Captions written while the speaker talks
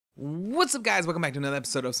What's up, guys? Welcome back to another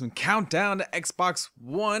episode of some Countdown to Xbox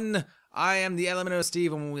One. I am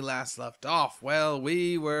TheLMNOsteve, and when we last left off, well,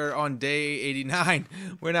 we were on day 89.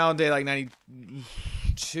 We're now on day like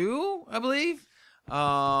 92, I believe.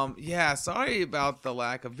 Yeah, sorry about the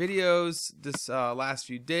lack of videos this last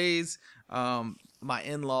few days. My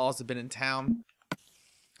in-laws have been in town,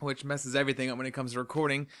 which messes everything up when it comes to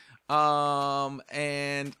recording.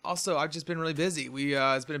 And also I've just been really busy.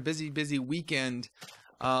 It's been a busy weekend.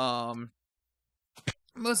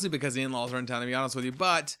 Mostly because the in-laws are in town, to be honest with you.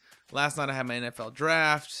 But last night I had my NFL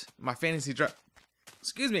draft, my fantasy draft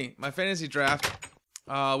with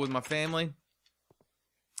my family,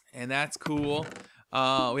 and that's cool. We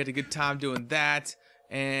had a good time doing that,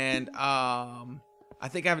 and I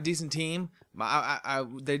think I have a decent team.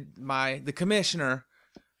 The commissioner,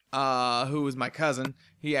 who was my cousin,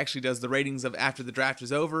 he actually does the ratings of after the draft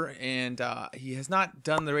is over, and he has not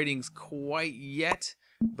done the ratings quite yet.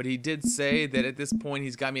 But he did say that at this point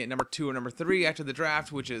he's got me at number 2 or number 3 after the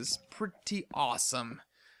draft, which is pretty awesome.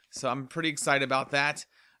 So I'm pretty excited about that.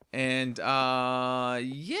 And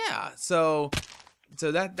yeah, so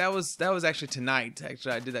that was actually tonight.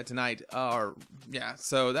 Actually, I did that tonight. Yeah,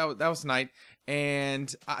 so that was tonight.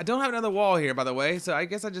 And I don't have another wall here, by the way. So I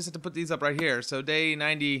guess I just have to put these up right here. So day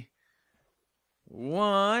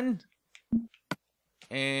 91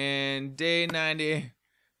 and day 92.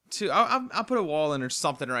 I'll put a wall in or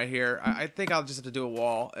something right here. I think I'll just have to do a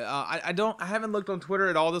wall. I haven't looked on Twitter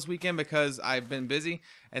at all this weekend because I've been busy,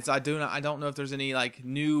 and so I don't know if there's any like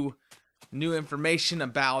new information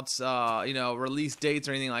about release dates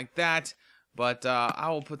or anything like that. But I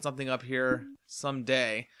will put something up here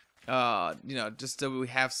someday. Just so we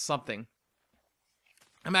have something.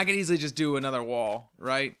 I mean, I could easily just do another wall,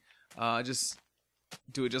 right? Just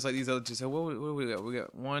do it just like these other two. So what do we got? We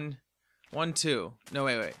got 1, 2. No,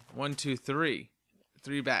 wait. 1, 2, 3.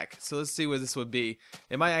 3 back. So let's see where this would be.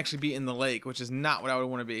 It might actually be in the lake, which is not what I would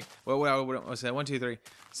want to be. What I would want to say. 1, 2, 3.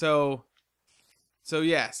 So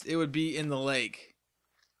yes, it would be in the lake.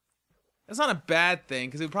 That's not a bad thing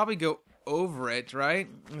because it would probably go over it, right?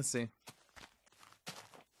 Let's see.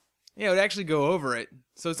 Yeah, it would actually go over it.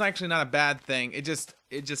 So it's actually not a bad thing. It just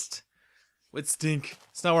would stink.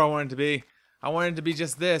 It's not where I want it to be. I wanted it to be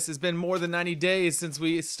just this. It's been more than 90 days since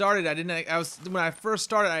we started. When I first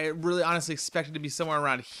started, I really honestly expected to be somewhere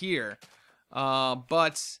around here.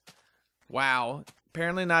 But wow,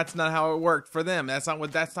 apparently that's not how it worked for them. That's not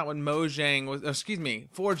what Mojang was. Oh, excuse me,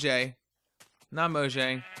 4J, not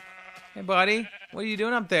Mojang. Hey, buddy, what are you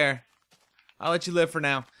doing up there? I'll let you live for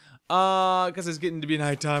now. Because it's getting to be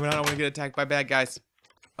nighttime and I don't want to get attacked by bad guys.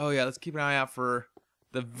 Oh yeah, let's keep an eye out for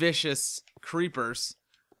the vicious creepers.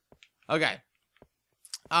 Okay.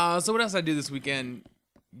 So what else did I do this weekend?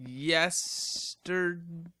 Yesterday.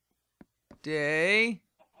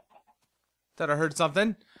 Thought I heard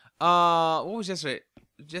something. What was yesterday?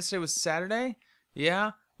 Yesterday was Saturday?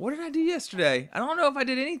 Yeah. What did I do yesterday? I don't know if I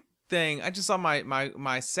did anything. I just saw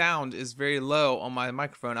my sound is very low on my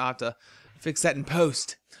microphone. I'll have to fix that in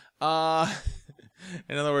post. In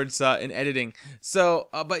other words, in editing. So,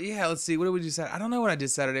 but yeah, let's see. What did we do Saturday? I don't know what I did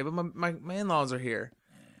Saturday, but my in-laws are here.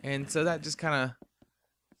 And so that just kind of,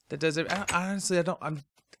 that does it. Honestly, I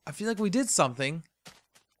feel like we did something,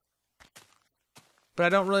 but I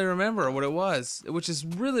don't really remember what it was, which is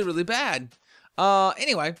really, really bad.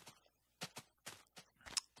 Anyway,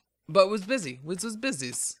 but was busy. It was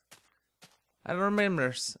business. I don't remember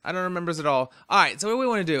at all. All right, so what do we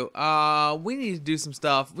want to do? We need to do some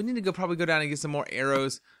stuff. We need to probably go down and get some more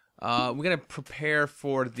arrows. We're gonna prepare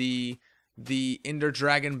for the Ender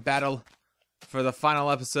Dragon battle for the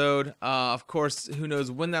final episode. Of course, who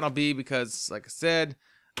knows when that'll be, because like I said,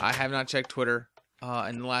 I have not checked Twitter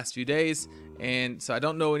in the last few days, and so I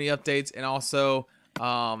don't know any updates. And also,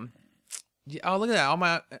 yeah, oh, look at that, all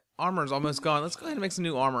my armor is almost gone. Let's go ahead and make some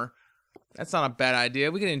new armor. That's not a bad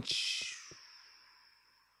idea. We can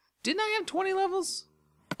didn't I have 20 levels?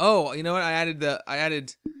 Oh, you know what? I added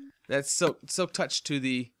that silk touch to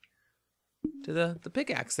the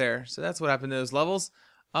pickaxe there. So that's what happened to those levels.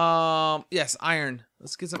 Yes, iron.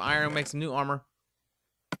 Let's get some iron, make some new armor.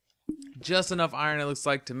 Just enough iron, it looks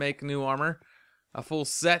like, to make new armor. A full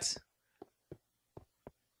set.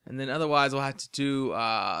 And then otherwise we'll have to do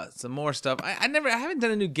some more stuff. I haven't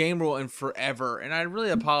done a new game rule in forever, and I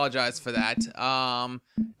really apologize for that.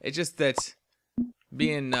 It's just that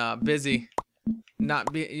being busy,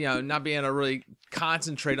 not being able to really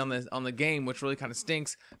concentrate on the game, which really kind of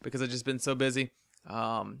stinks because I've just been so busy.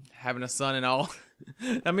 Having a son and all.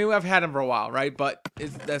 I mean, I've had him for a while, right? But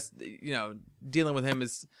dealing with him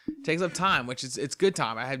takes up time, which it's good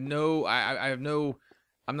time. I have no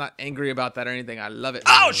I'm not angry about that or anything. I love it.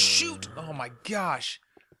 Oh, shoot! Oh, my gosh.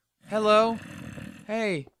 Hello?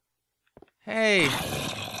 Hey. Hey.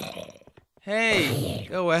 Hey.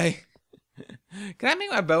 Go away. Can I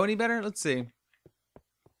make my bow any better? Let's see.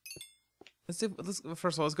 Let's see.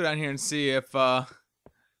 First of all, let's go down here and see if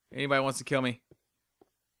anybody wants to kill me.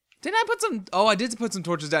 Didn't I put some... Oh, I did put some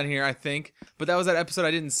torches down here, I think. But that was that episode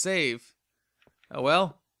I didn't save. Oh,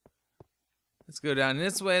 well. Let's go down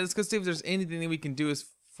this way. Let's go see if there's anything that we can do as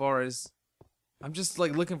far as... I'm just,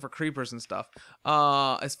 like, looking for creepers and stuff.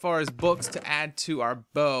 As far as books to add to our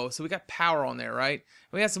bow. So we got power on there, right?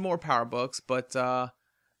 We got some more power books, but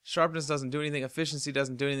sharpness doesn't do anything. Efficiency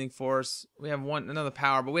doesn't do anything for us. We have another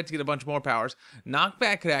power, but we have to get a bunch more powers.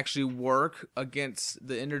 Knockback could actually work against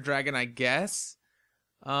the Ender Dragon, I guess.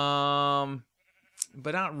 But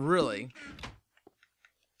not really.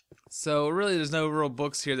 So really, there's no real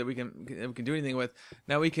books here that we can do anything with.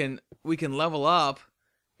 Now we can level up,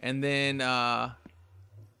 and then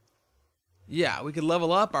yeah, we can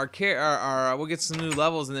level up our we'll get some new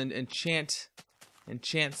levels and then enchant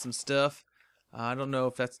some stuff. I don't know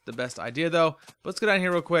if that's the best idea though. But let's go down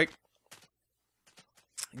here real quick,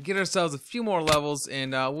 get ourselves a few more levels,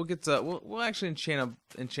 and we'll get to we'll actually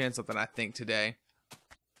enchant something, I think, today.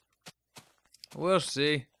 We'll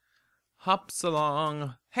see. Hops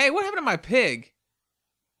along. Hey, what happened to my pig?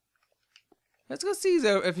 Let's go see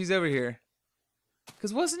if he's over here.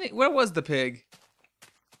 Cause wasn't he? Where was the pig?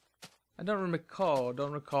 I don't recall.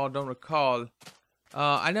 Don't recall.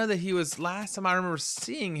 I know that he was last time I remember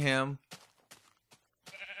seeing him.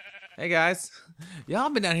 Hey guys, y'all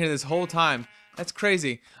been down here this whole time. That's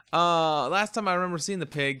crazy. Last time I remember seeing the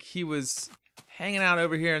pig, he was hanging out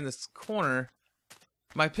over here in this corner.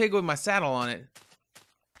 My pig with my saddle on it.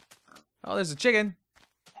 Oh, there's a chicken.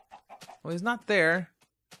 Well, he's not there.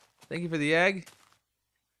 Thank you for the egg.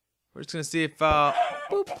 We're just gonna see if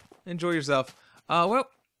boop. Enjoy yourself. Well.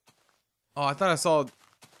 Oh, I thought I saw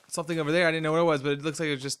something over there. I didn't know what it was, but it looks like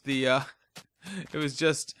it was just the it was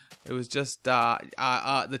just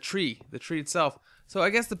the tree itself. So I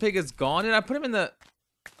guess the pig is gone. Did I put him in the...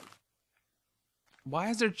 Why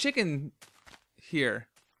is there chicken here?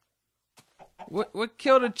 What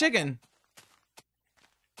killed a chicken?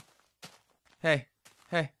 Hey.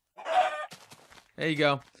 There you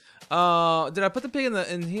go. Did I put the pig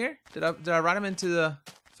in here? Did I ride him into the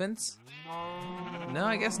fence? No,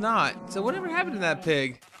 I guess not. So whatever happened to that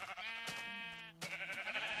pig?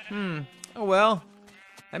 Oh well.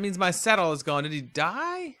 That means my saddle is gone. Did he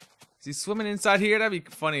die? Is he swimming inside here? That'd be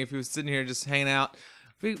funny if he was sitting here just hanging out.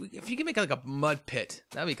 If you could make like a mud pit,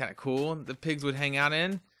 that'd be kind of cool. The pigs would hang out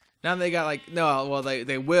in. Now they got like, no, well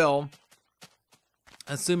they will.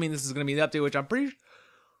 Assuming this is gonna be the update, which I'm pretty.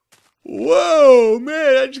 Whoa,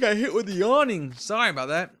 man! I just got hit with the awning. Sorry about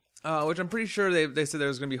that. Which I'm pretty sure they said there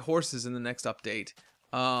was gonna be horses in the next update.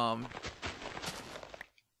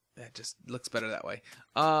 That just looks better that way.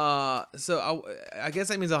 So I guess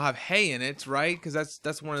that means I'll have hay in it, right? Because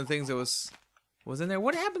that's one of the things that was in there.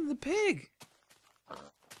 What happened to the pig?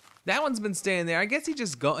 That one's been staying there. I guess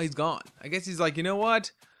he's gone. I guess he's like, you know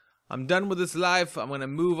what? I'm done with this life. I'm gonna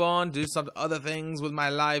move on, do some other things with my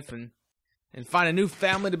life, and find a new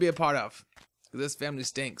family to be a part of. Cause this family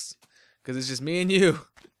stinks. Cause it's just me and you.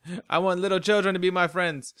 I want little children to be my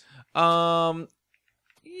friends. Yeah.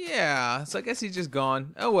 So I guess he's just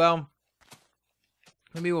gone. Oh well.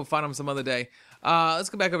 Maybe we'll find him some other day. Let's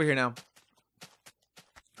go back over here now.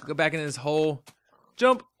 Go back in this hole.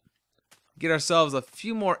 Jump. Get ourselves a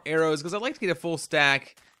few more arrows, because I'd like to get a full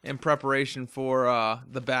stack in preparation for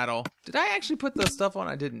the battle. Did I actually put the stuff on?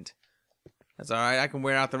 I didn't. That's alright. I can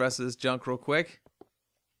wear out the rest of this junk real quick.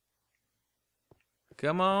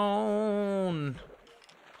 Come on.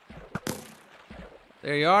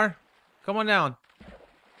 There you are. Come on down.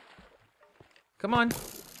 Come on.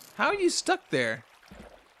 How are you stuck there?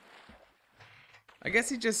 I guess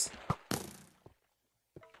he just...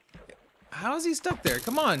 How is he stuck there?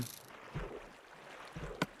 Come on.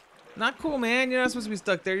 Not cool, man. You're not supposed to be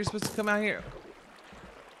stuck there. You're supposed to come out here.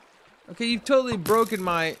 Okay, you've totally broken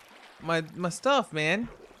my stuff, man.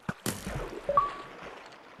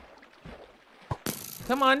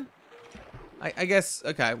 Come on. I guess,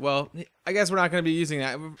 okay, well, I guess we're not going to be using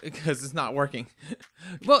that because it's not working.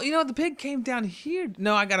 Well, you know, the pig came down here.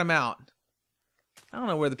 No, I got him out. I don't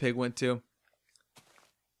know where the pig went to.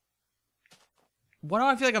 Why do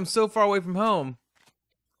I feel like I'm so far away from home?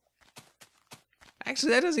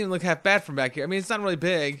 Actually, that doesn't even look half bad from back here. I mean, it's not really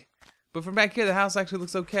big, but from back here, the house actually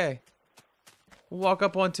looks okay. We'll walk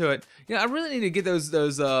up onto it. You know, I really need to get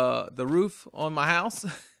the roof on my house.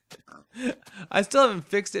 I still haven't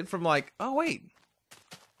fixed it from like, oh wait.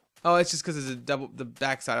 Oh, it's just because it's a double the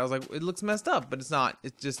backside. I was like, it looks messed up, but it's not.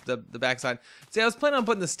 It's just the backside. See, I was planning on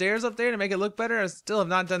putting the stairs up there to make it look better. I still have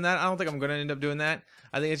not done that. I don't think I'm gonna end up doing that.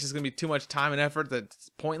 I think it's just gonna be too much time and effort that's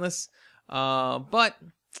pointless. But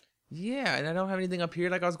yeah, and I don't have anything up here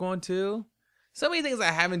like I was going to. So many things I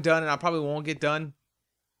haven't done and I probably won't get done,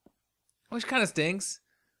 which kind of stinks.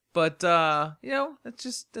 But you know, that's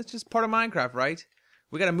just part of Minecraft, right?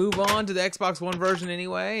 We gotta move on to the Xbox One version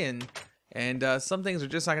anyway, and some things are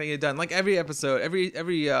just not gonna get done. Like every episode,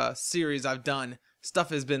 every series I've done, stuff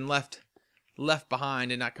has been left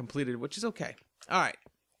behind and not completed, which is okay. All right,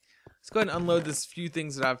 let's go ahead and unload this few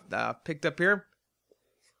things that I've picked up here.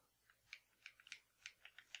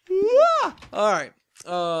 All right.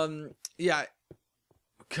 Yeah.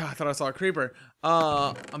 God, I thought I saw a creeper.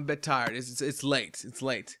 I'm a bit tired. It's late. It's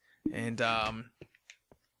late. And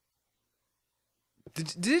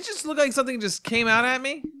did it just look like something just came out at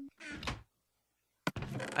me?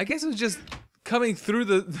 I guess it was just coming through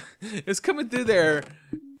the. It was coming through there,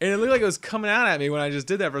 and it looked like it was coming out at me when I just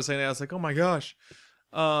did that for a second. I was like, oh my gosh.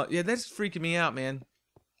 Yeah, that's freaking me out, man.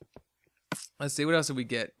 Let's see, what else did we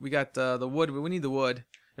get? We got the wood. We need the wood.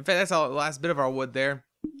 In fact, that's the last bit of our wood there.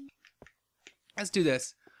 Let's do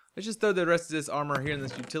this. Let's just throw the rest of this armor here in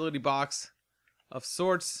this utility box of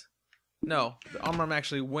sorts. No, the armor I'm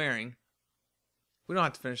actually wearing. We don't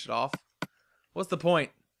have to finish it off. What's the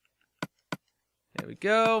point? There we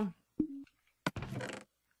go.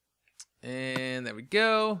 And there we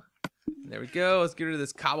go. And there we go. Let's get rid of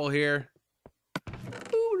this cobble here.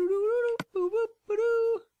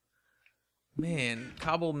 Man,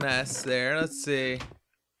 cobble mess there. Let's see.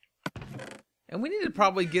 And we need to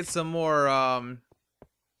probably get some more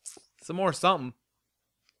something.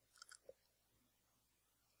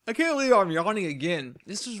 I can't believe I'm yawning again.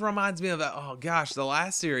 This just reminds me of that, oh gosh, the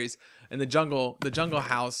last series in the jungle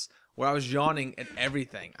house where I was yawning at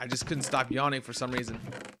everything. I just couldn't stop yawning for some reason.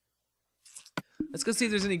 Let's go see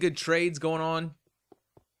if there's any good trades going on.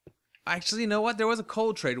 Actually, you know what? There was a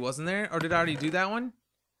coal trade, wasn't there? Or did I already do that one?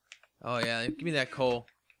 Oh yeah, give me that coal.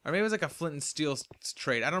 Or maybe it was like a flint and steel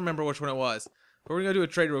trade. I don't remember which one it was. But we're gonna do a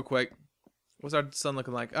trade real quick. What's our sun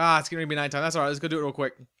looking like? Ah, it's gonna be nighttime. That's alright. Let's go do it real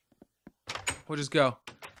quick. We'll just go.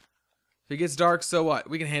 If it gets dark, so what?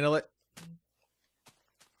 We can handle it.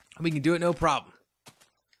 We can do it, no problem.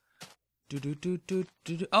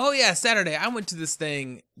 Oh yeah, Saturday. I went to this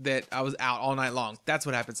thing that I was out all night long. That's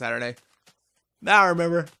what happened Saturday. Now I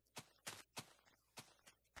remember.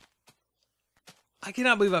 I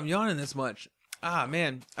cannot believe I'm yawning this much. Ah,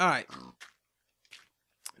 man. Alright.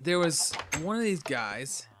 There was one of these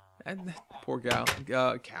guys. That poor cow.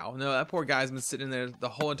 No, that poor guy's been sitting there the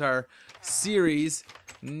whole entire series.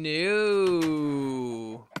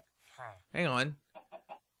 No. Hang on.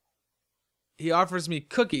 He offers me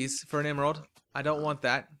cookies for an emerald. I don't want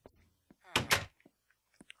that.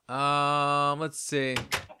 Let's see.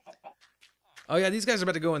 Oh yeah, these guys are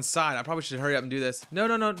about to go inside. I probably should hurry up and do this. No,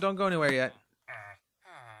 don't go anywhere yet.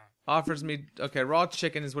 Offers me, okay, raw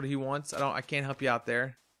chicken is what he wants. I can't help you out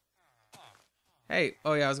there. Hey,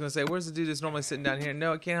 oh yeah, I was gonna say, where's the dude that's normally sitting down here?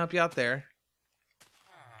 No, I can't help you out there.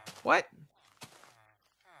 What?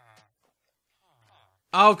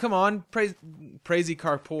 Oh, come on, crazy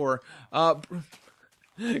parkour.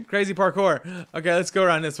 Crazy parkour. Okay, let's go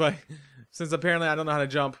around this way. Since apparently I don't know how to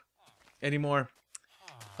jump anymore.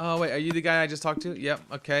 Oh wait, are you the guy I just talked to? Yep.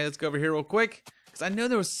 Okay, let's go over here real quick. Cause I know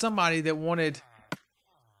there was somebody that wanted.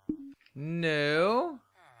 No.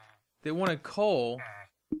 They wanted coal.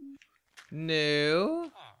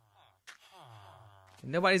 No.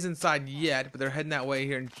 Nobody's inside yet, but they're heading that way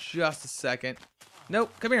here in just a second.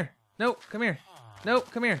 Nope, come here. Nope, come here.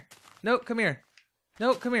 Nope, come here. Nope, come here.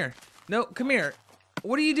 Nope, come here. Nope, come here.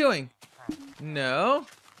 What are you doing? No.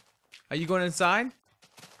 Are you going inside?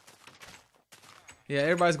 Yeah,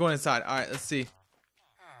 everybody's going inside. Alright, let's see.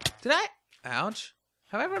 Did I? Ouch.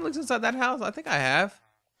 Have I ever looked inside that house? I think I have.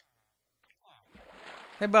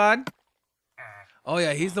 Hey, bud. Oh,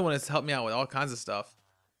 yeah, he's the one that's helped me out with all kinds of stuff.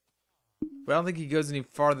 But I don't think he goes any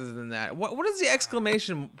farther than that. What is the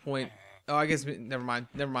exclamation point? Oh, I guess, never mind.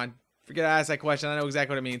 Never mind. Forget I asked that question. I know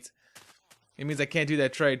exactly what it means. It means I can't do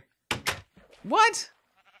that trade. What?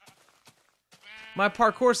 My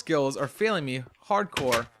parkour skills are failing me.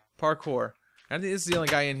 Hardcore parkour. I think this is the only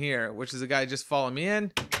guy in here, which is a guy just following me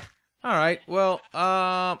in. Alright, well,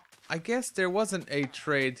 I guess there wasn't a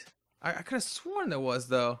trade. I could have sworn there was,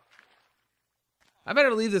 though. I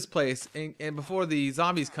better leave this place and before the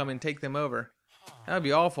zombies come and take them over. That would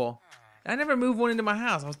be awful. I never moved one into my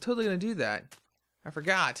house. I was totally going to do that. I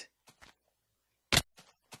forgot.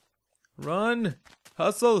 Run.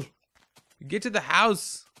 Hustle. Get to the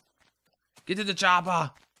house. Get to the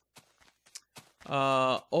chopper.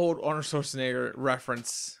 old Arnold Schwarzenegger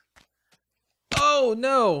reference. Oh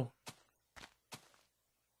no!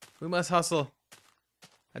 We must hustle.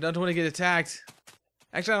 I don't want to get attacked.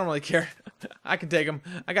 Actually, I don't really care. I can take him.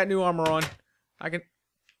 I got new armor on. I can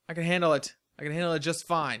handle it. I can handle it just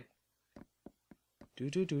fine.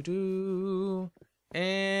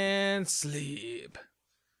 And sleep.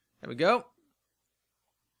 There we go.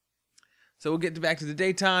 So we'll get back to the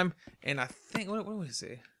daytime, and I think what do we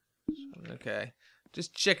see? Okay,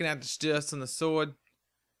 just checking out the stuff on the sword.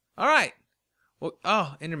 All right. Well,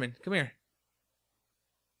 oh, Enderman, come here.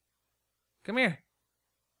 Come here.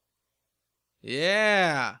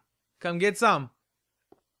 Yeah. Come get some.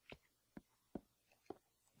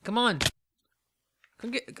 Come on. Come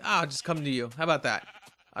get. I'll just come to you. How about that?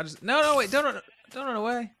 I'll just. No, wait. Don't run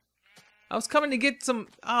away. I was coming to get some.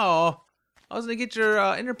 Oh, I was gonna get your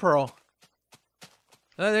ender pearl.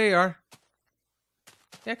 Oh, there you are.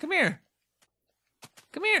 Yeah, come here.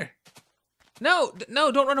 Come here. No,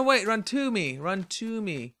 don't run away. Run to me. Run to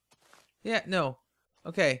me. Yeah, no.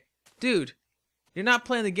 Okay. Dude, you're not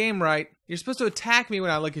playing the game right. You're supposed to attack me when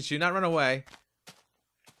I look at you, not run away.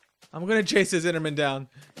 I'm gonna chase this Enderman down.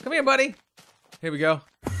 Come here, buddy. Here we go.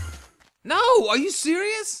 No, are you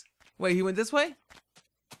serious? Wait, he went this way?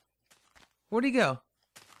 Where'd he go?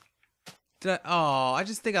 Oh, I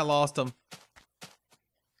just think I lost him.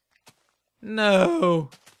 No.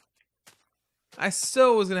 I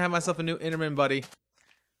so was gonna have myself a new Enderman buddy.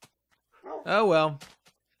 Oh well.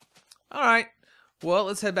 Alright. Well,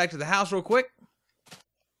 let's head back to the house real quick.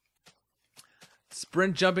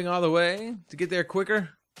 Sprint jumping all the way to get there quicker.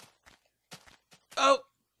 Oh,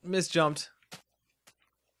 misjumped.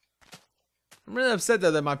 I'm really upset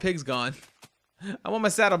though that my pig's gone. I want my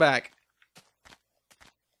saddle back.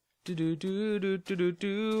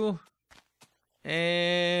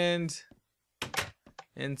 And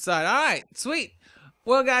inside. Alright, sweet.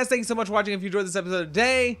 Well, guys, thank you so much for watching. If you enjoyed this episode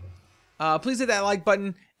today, please hit that like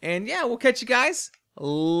button. And yeah, we'll catch you guys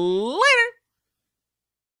later.